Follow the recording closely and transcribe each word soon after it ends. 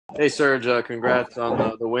Hey, Serge, congrats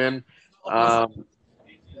on the win. Um,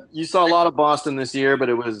 you saw a lot of Boston this year, but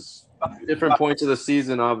it was different points of the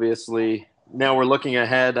season, obviously. Now we're looking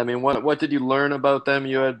ahead. I mean, what did you learn about them?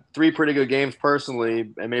 You had three pretty good games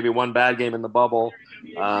personally, and maybe one bad game in the bubble,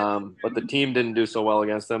 but the team didn't do so well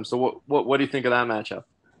against them. So what do you think of that matchup?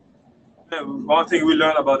 One thing we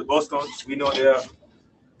learned about the Boston, we know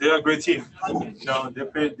they're a great team.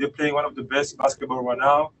 They're playing one of the best basketball right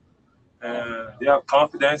now. They have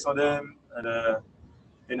confidence on them, and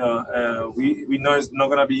we know it's not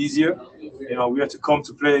gonna be easier. We have to come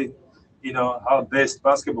to play, our best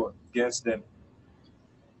basketball against them.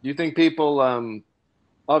 Do you think people,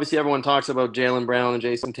 obviously everyone talks about Jaylen Brown and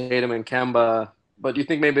Jason Tatum and Kemba, but do you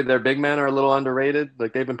think maybe their big men are a little underrated?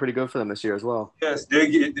 Like they've been pretty good for them this year as well. Yes,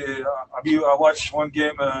 I watched one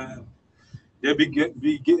game. They're big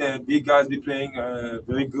guys be playing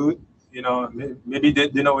very good. Maybe they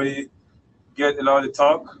don't really get a lot of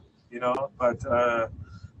talk, but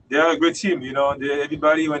they are a great team.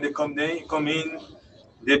 Everybody when they come in,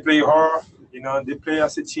 they play hard. They play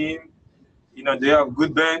as a team. They have a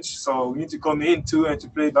good bench, so we need to come in too and to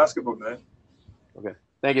play basketball, man. Okay,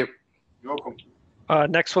 thank you. You're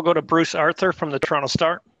welcome. Next, we'll go to Bruce Arthur from the Toronto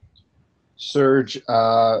Star. Serge,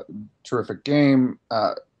 terrific game.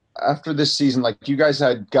 After this season, like you guys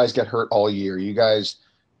had guys get hurt all year. You guys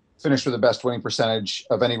finished with the best winning percentage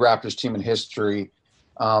of any Raptors team in history.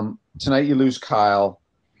 Tonight you lose Kyle,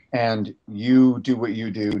 and you do what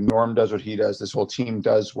you do. Norm does what he does. This whole team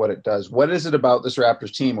does what it does. What is it about this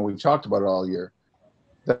Raptors team, and we've talked about it all year,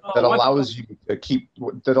 that allows you to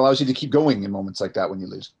keep going in moments like that when you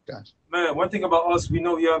lose guys? Man, one thing about us, we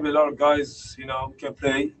know we have a lot of guys, who can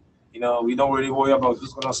play. We don't really worry about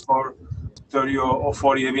who's gonna score 30 or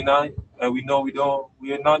 40 every night. And we know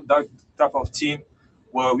we are not that type of team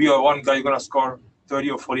where we are one guy gonna score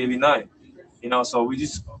 30 or 40 every night. So we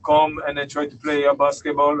just come and then try to play our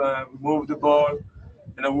basketball and move the ball.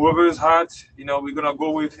 Whoever is hot, we're gonna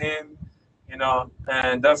go with him.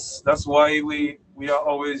 And that's why we are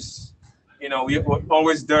always, we're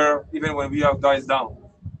always there even when we have guys down.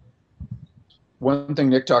 One thing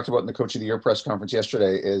Nick talked about in the Coach of the Year press conference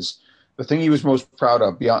yesterday is the thing he was most proud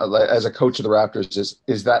of beyond, as a coach of the Raptors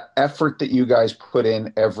is that effort that you guys put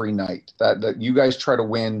in every night, that you guys try to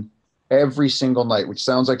win every single night, which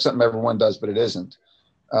sounds like something everyone does, but it isn't.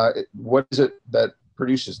 What is it that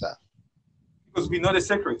produces that? Because we know the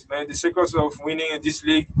secret, man. The secret of winning in this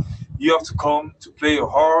league, you have to come to play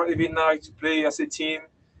hard every night, to play as a team,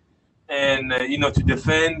 and to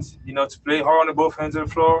defend, to play hard on both ends of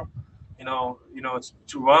the floor,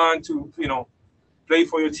 to run, to play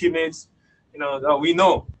for your teammates. That we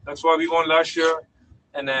know. That's why we won last year,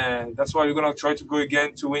 and that's why we're gonna try to go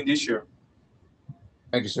again to win this year.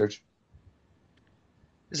 Thank you, Serge.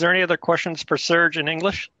 Is there any other questions for Serge in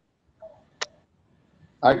English?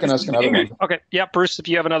 I can ask another one. Okay. Yeah, Bruce, if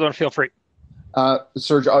you have another one, feel free.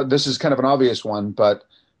 Serge, this is kind of an obvious one, but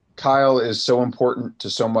Kyle is so important to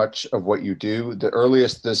so much of what you do. The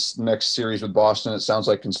earliest this next series with Boston, it sounds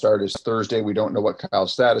like, can start is Thursday. We don't know what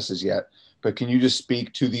Kyle's status is yet, but can you just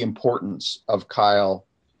speak to the importance of Kyle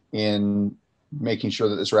in making sure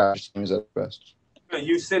that this Raptors team is at its best?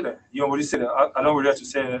 You said that. You already said that. I don't really have to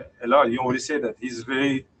say a lot. You already said that. He's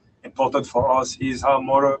very important for us. He's our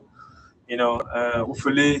motor.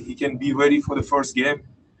 Hopefully he can be ready for the first game,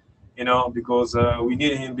 because we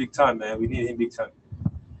need him big time, man. We need him big time.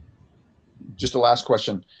 Just a last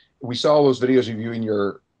question. We saw all those videos of you in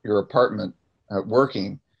your apartment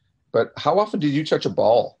working, but how often did you touch a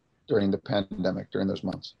ball during the pandemic, during those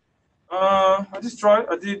months? I just tried.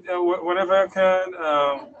 I did whenever I can.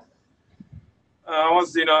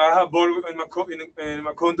 I have ball in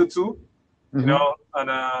my condo too, and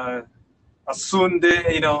as soon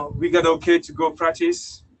we got okay to go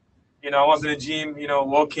practice. I was in the gym,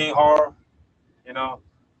 working hard,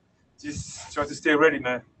 just try to stay ready,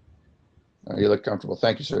 man. You look comfortable.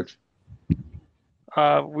 Thank you, Serge.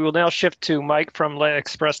 We will now shift to Mike from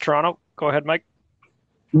L'Express Toronto. Go ahead, Mike.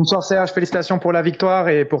 Bonsoir Serge, félicitations pour la victoire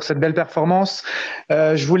et pour cette belle performance.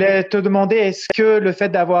 Je voulais te demander, est-ce que le fait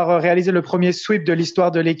d'avoir réalisé le premier sweep de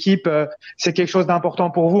l'histoire de l'équipe, c'est quelque chose d'important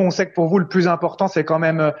pour vous? On sait que pour vous, le plus important, c'est quand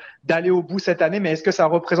même d'aller au bout cette année, mais est-ce que ça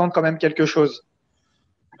représente quand même quelque chose?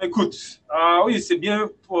 Écoute, oui, c'est bien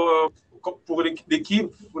pour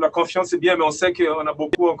l'équipe, pour la confiance, c'est bien, mais on sait qu'on a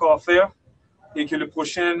beaucoup encore à faire et que le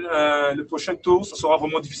prochain tour, ça sera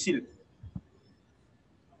vraiment difficile.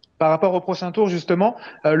 Par rapport au prochain tour, justement,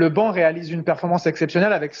 le banc réalise une performance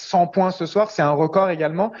exceptionnelle avec 100 points ce soir. C'est un record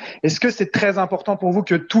également. Est-ce que c'est très important pour vous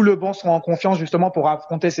que tout le banc soit en confiance justement pour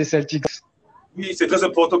affronter ces Celtics? Oui, c'est très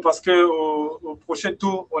important parce qu'au prochain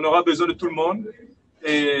tour, on aura besoin de tout le monde.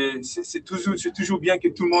 Et c'est toujours bien que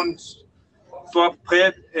tout le monde soit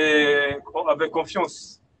prêt et avec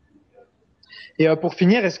confiance. Et pour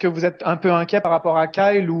finir, est-ce que vous êtes un peu inquiet par rapport à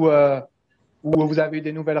Kyle ou vous avez eu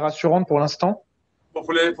des nouvelles rassurantes pour l'instant? Bon,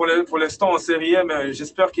 pour l'instant, on ne sait rien, mais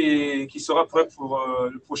j'espère qu'il sera prêt pour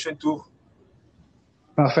le prochain tour.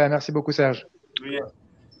 Parfait, merci beaucoup Serge. Oui.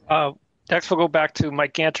 Next, we'll go back to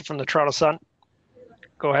Mike Ganter from the Toronto Sun.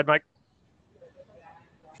 Go ahead, Mike.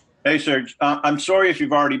 Hey, Serge. I'm sorry if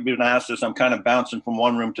you've already been asked this. I'm kind of bouncing from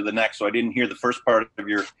one room to the next, so I didn't hear the first part of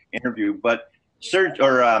your interview. But Serge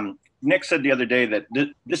or Nick said the other day that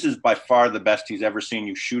this is by far the best he's ever seen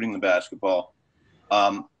you shooting the basketball.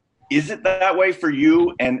 Is it that way for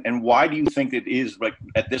you, and why do you think it is, like,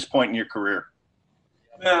 at this point in your career?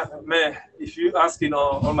 Man, if you ask,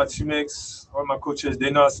 all my teammates, all my coaches,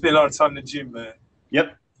 they know I spend a lot of time in the gym, man.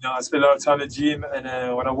 Yep. I spend a lot of time in the gym,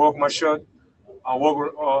 and when I work my shot, I'm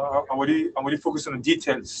really focused on the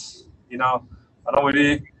details. I don't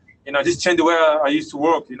really, just change the way I used to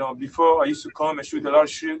work. Before I used to come and shoot a lot of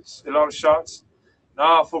shots.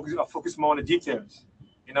 Now I focus more on the details.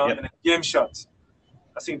 Yep. And the game shots.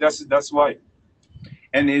 I think that's why.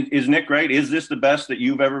 And is Nick right? Is this the best that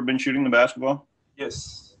you've ever been shooting the basketball?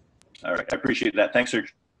 Yes. All right. I appreciate that. Thanks,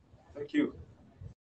 Serge. Thank you.